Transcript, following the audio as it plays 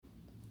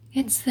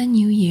It's the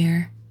new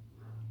year,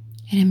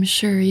 and I'm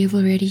sure you've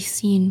already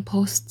seen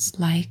posts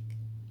like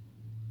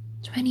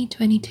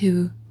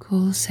 2022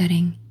 goal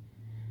setting.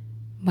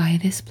 Buy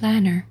this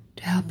planner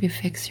to help you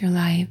fix your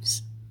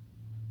lives.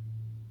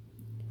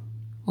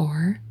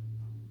 Or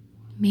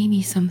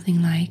maybe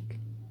something like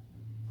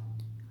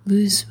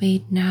lose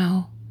weight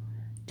now,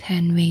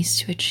 10 ways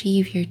to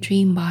achieve your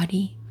dream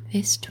body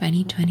this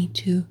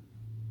 2022.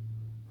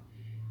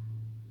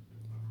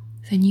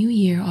 The new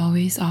year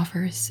always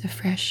offers a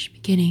fresh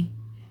beginning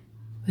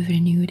with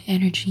renewed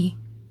energy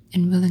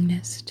and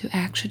willingness to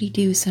actually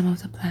do some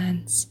of the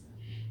plans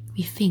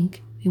we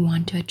think we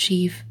want to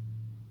achieve.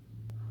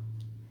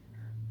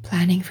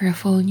 Planning for a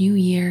full new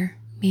year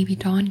may be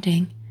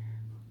daunting,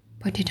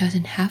 but it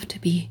doesn't have to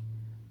be,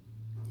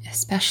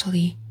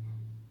 especially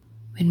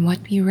when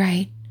what we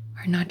write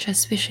are not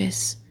just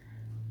wishes,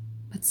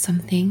 but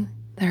something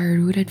that are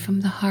rooted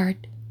from the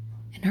heart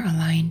and are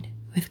aligned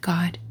with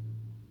God.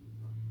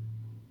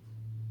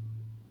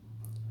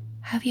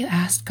 Have you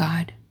asked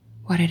God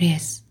what it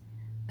is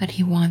that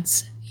He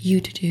wants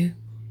you to do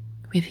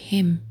with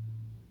Him?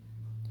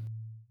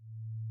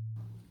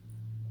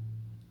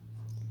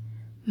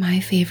 My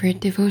favorite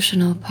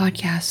devotional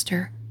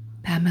podcaster,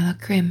 Pamela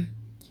Krim,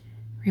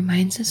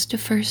 reminds us to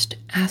first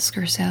ask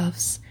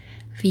ourselves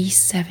these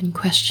 7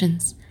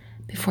 questions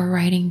before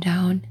writing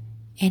down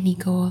any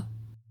goal.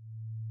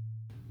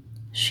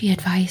 She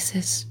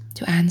advises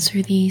to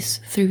answer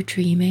these through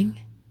dreaming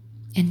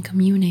and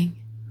communing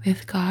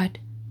with God.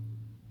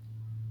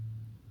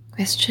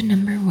 Question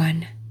number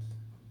 1.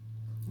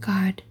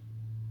 God,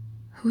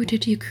 who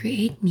did you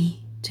create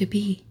me to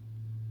be?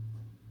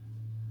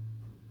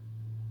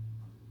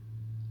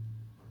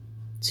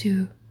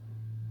 2.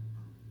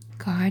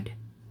 God,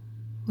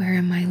 where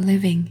am I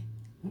living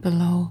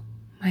below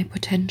my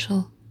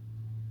potential?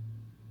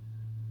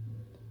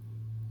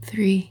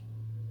 3.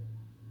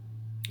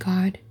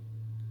 God,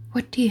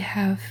 what do you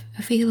have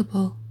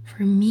available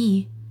for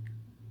me?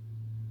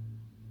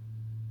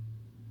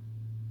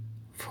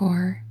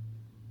 4.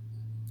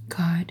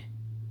 God,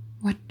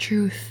 what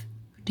truth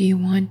do you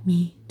want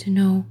me to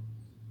know?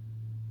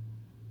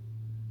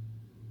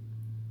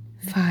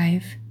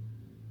 5.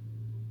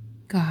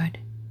 God,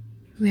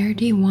 where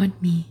do you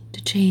want me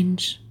to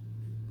change?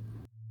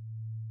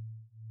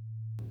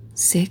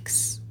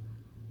 6.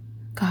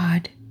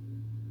 God,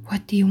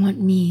 what do you want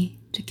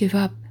me to give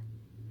up?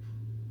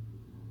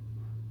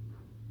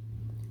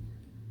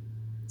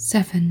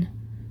 7.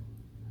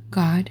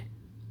 God,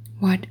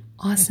 what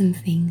awesome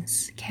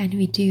things can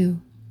we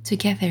do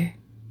together?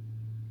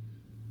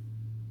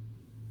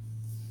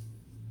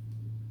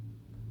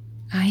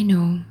 I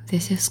know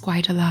this is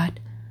quite a lot,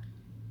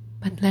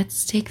 but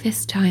let's take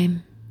this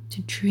time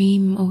to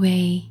dream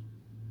away.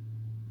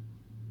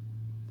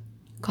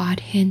 God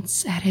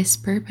hints at His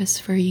purpose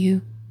for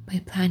you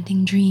by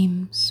planting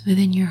dreams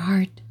within your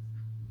heart.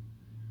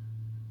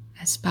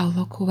 As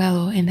Paulo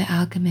Coelho in The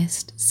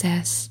Alchemist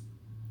says,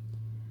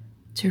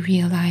 to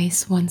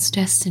realize one's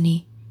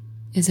destiny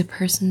is a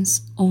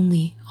person's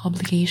only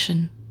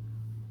obligation.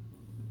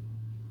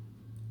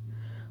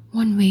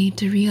 One way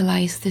to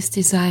realize this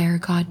desire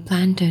God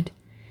planted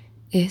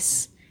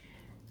is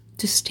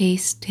to stay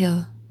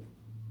still.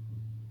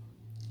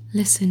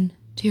 Listen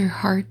to your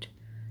heart.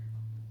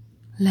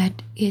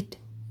 Let it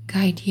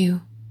guide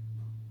you.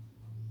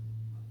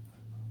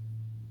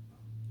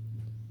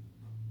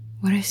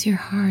 What is your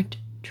heart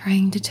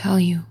trying to tell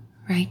you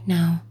right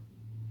now?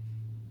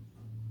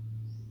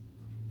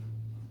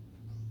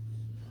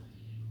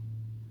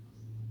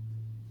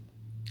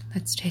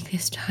 Let's take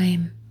this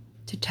time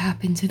to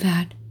tap into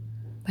that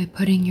by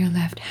putting your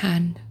left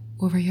hand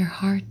over your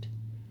heart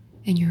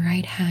and your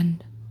right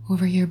hand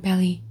over your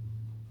belly.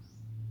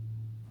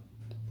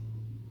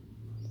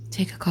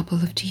 Take a couple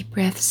of deep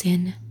breaths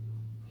in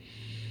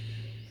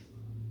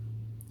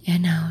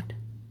and out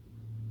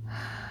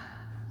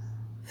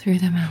through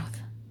the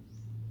mouth.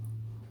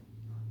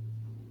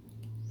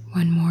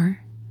 One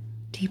more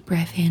deep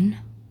breath in.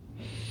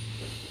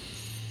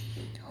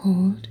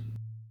 Hold.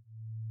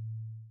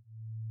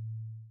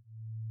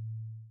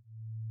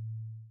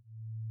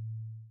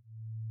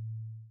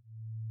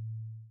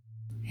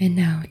 And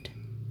out.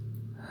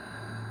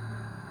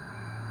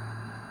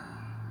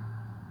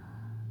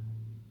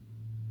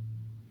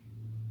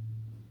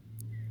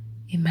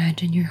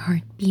 Imagine your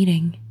heart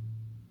beating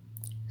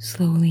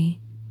slowly,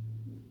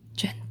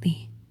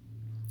 gently,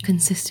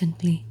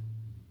 consistently.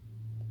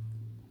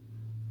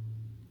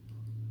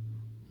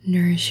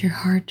 Nourish your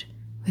heart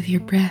with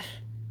your breath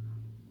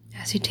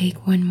as you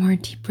take one more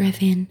deep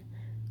breath in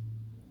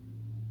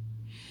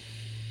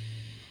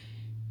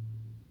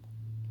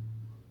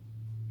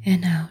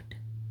and out.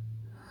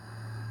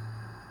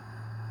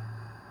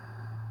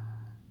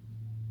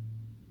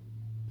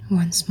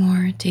 Once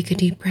more, take a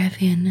deep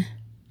breath in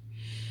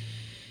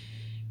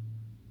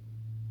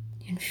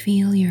and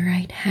feel your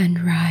right hand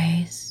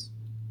rise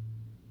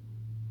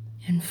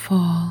and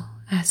fall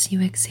as you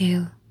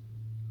exhale.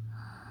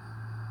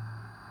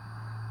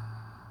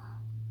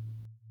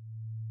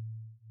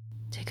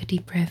 Take a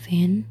deep breath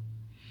in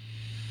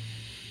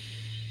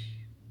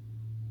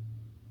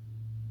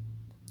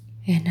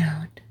and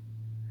out.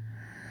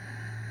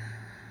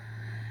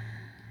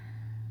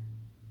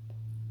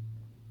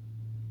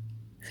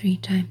 Three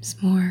times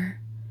more.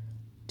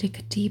 Take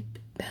a deep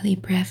belly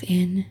breath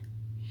in.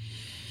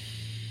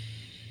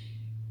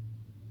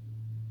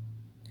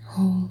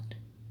 Hold.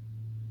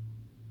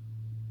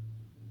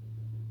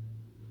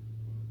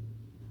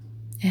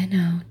 And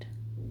out.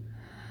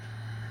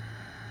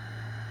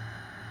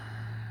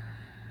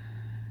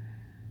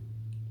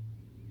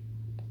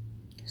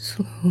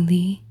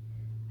 Slowly,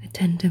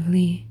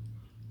 attentively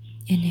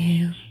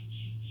inhale.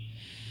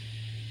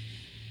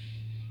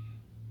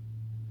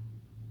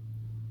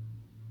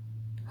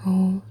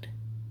 Hold.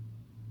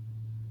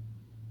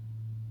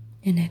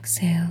 And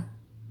exhale.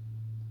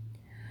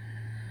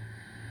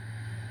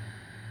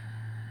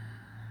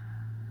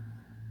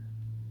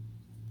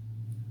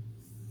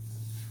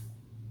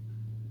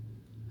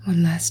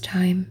 One last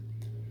time,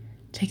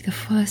 take the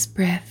fullest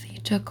breath you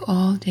took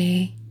all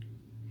day.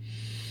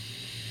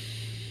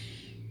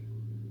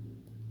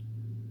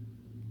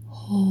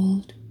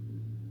 Hold.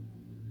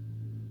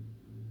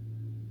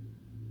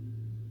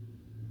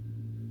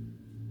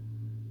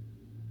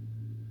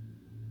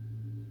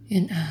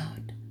 And out.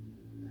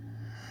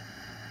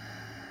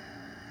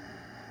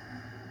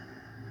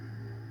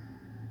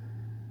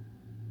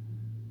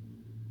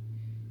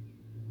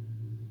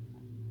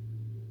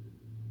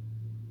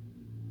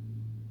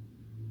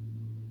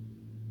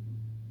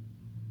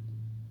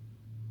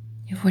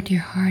 If what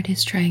your heart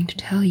is trying to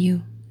tell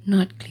you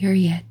not clear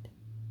yet,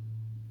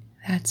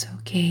 that's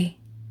okay.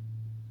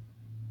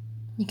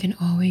 You can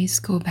always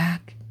go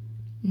back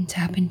and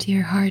tap into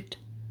your heart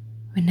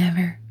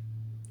whenever,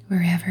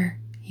 wherever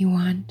you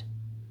want.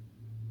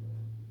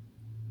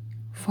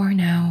 For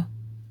now,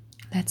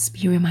 let's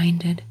be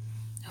reminded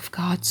of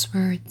God's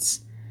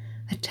words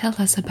that tell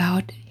us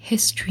about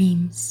His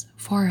dreams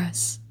for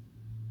us.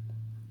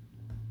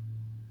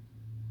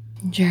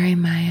 In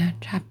Jeremiah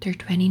chapter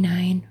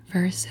 29,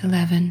 verse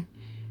 11,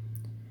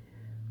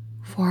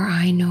 "For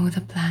I know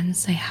the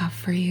plans I have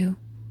for you,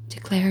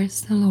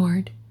 declares the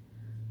Lord,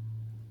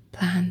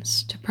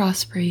 plans to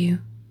prosper you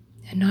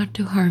and not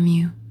to harm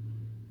you,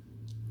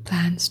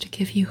 plans to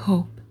give you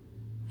hope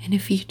and a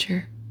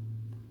future."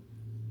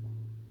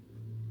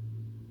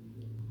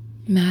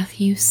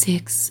 Matthew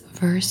 6,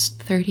 verse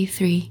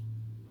 33,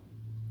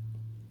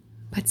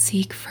 "But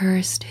seek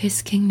first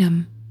His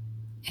kingdom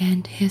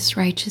and His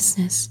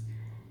righteousness,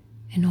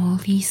 and all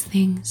these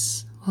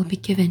things will be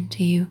given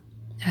to you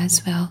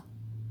as well."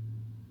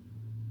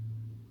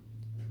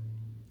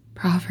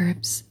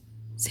 Proverbs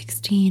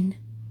 16,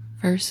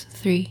 verse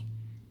 3,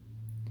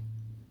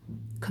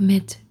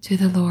 "Commit to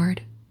the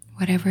Lord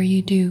whatever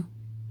you do,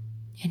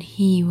 and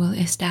He will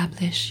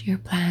establish your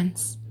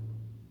plans."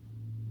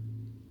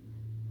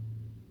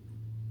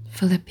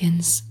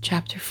 Philippians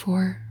chapter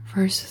 4,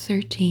 verse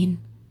 13,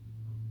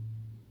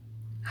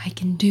 "I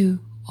can do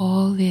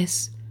all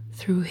this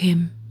through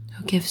Him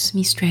who gives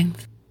me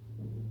strength."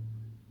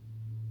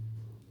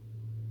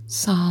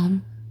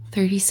 Psalm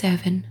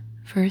 37,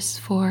 verse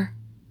 4,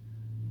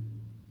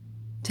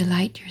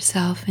 "Delight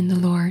yourself in the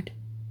Lord,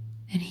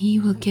 and He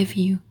will give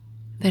you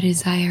the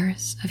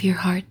desires of your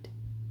heart."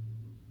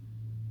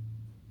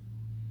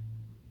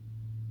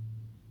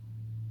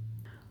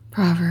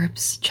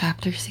 Proverbs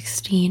chapter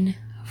 16,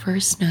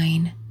 verse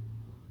 9,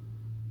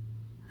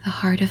 "The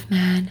heart of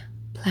man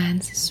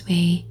plans his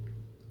way,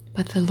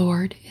 but the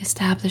Lord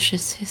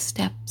establishes his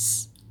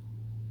steps."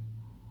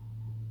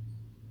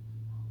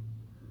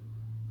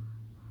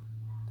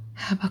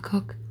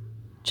 Habakkuk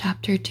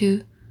chapter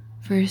 2,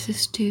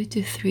 verses 2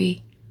 to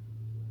 3,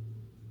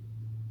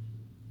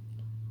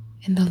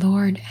 "And the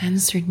Lord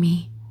answered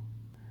me,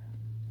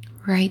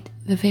 write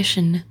the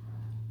vision,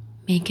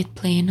 make it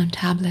plain on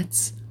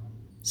tablets,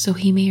 so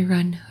he may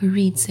run who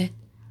reads it.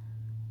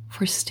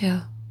 For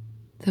still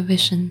the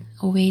vision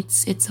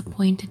awaits its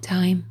appointed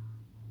time.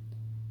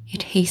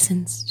 It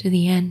hastens to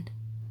the end.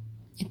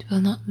 It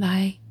will not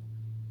lie.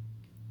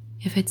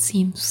 If it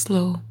seems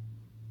slow,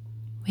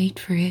 wait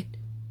for it.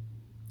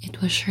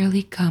 It will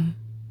surely come.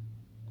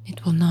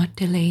 It will not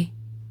delay."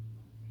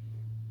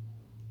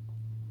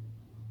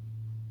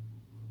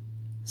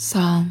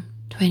 Psalm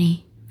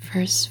 20,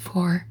 verse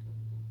 4,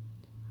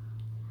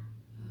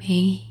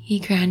 "May He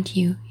grant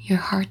you your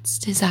heart's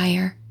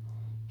desire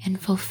and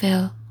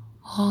fulfill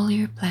all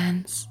your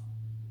plans."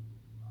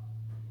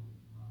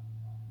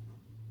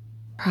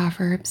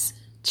 Proverbs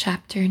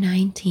chapter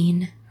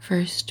 19,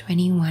 verse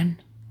 21,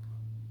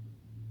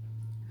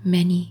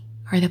 "Many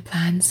are the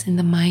plans in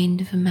the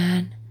mind of a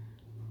man,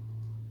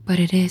 but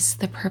it is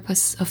the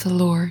purpose of the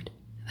Lord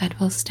that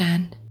will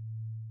stand."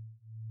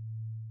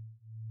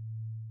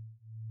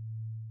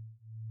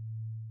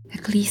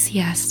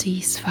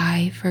 Ecclesiastes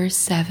 5, verse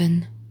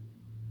 7,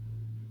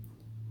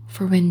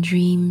 "For when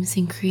dreams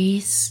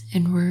increase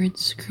and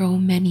words grow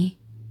many,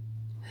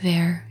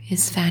 there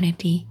is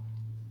vanity,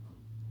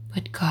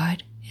 but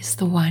God is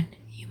the one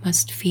you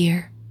must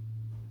fear."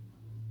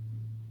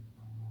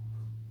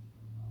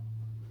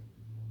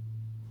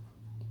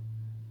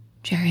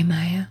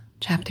 Jeremiah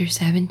chapter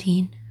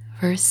 17,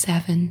 verse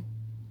 7,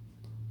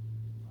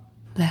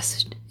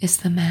 Blessed is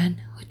the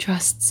man who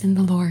trusts in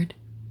the Lord,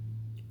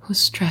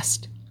 whose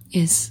trust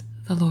is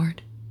the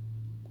Lord.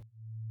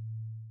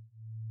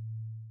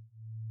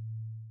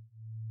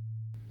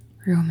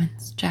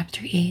 Romans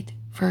chapter 8,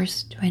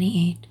 verse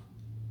 28.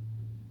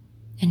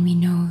 And we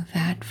know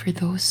that for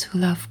those who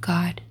love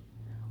God,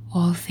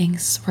 all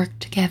things work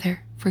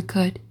together for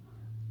good,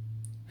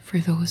 for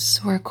those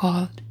who are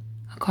called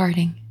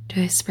according to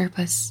his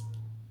purpose.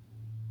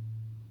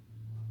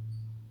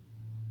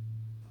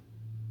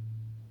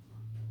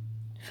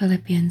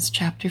 Philippians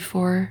chapter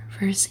 4,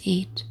 verse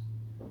 8.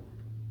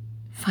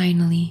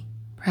 Finally,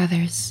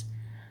 brothers,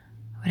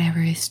 whatever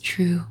is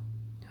true,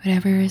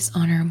 whatever is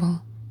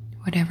honorable,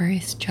 whatever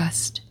is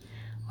just,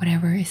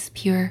 whatever is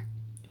pure,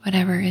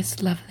 whatever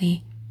is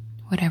lovely,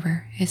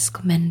 whatever is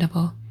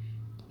commendable,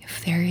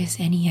 if there is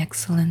any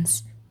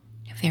excellence,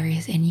 if there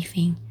is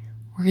anything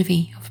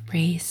worthy of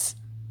praise,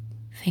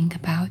 think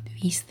about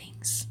these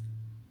things.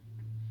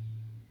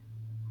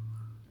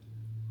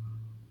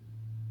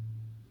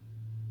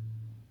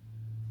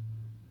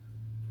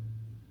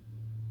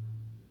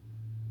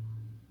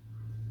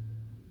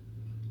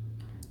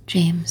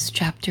 James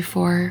chapter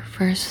 4,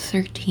 verse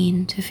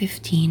 13 to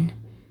 15.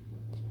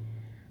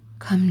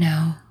 Come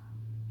now,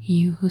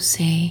 you who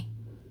say,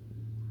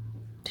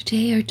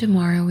 today or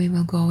tomorrow we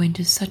will go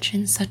into such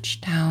and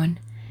such town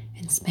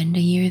and spend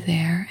a year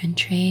there and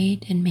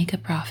trade and make a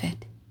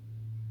profit.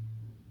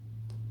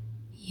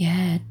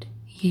 Yet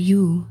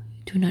you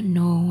do not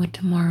know what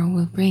tomorrow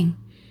will bring.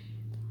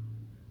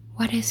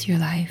 What is your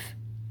life?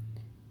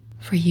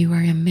 For you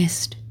are a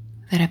mist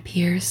that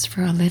appears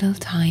for a little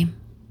time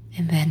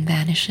and then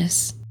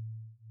vanishes.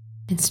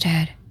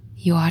 Instead,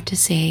 you ought to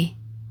say,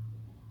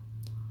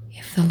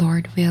 if the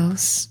Lord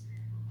wills,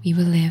 we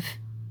will live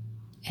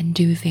and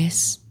do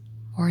this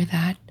or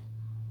that.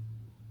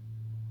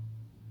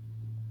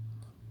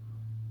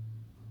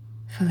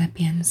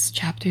 Philippians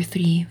chapter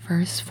 3,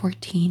 verse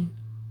 14.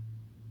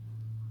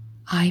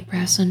 I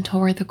press on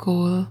toward the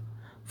goal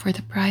for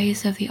the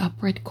prize of the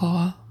upward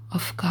call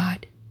of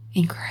God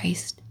in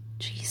Christ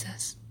Jesus.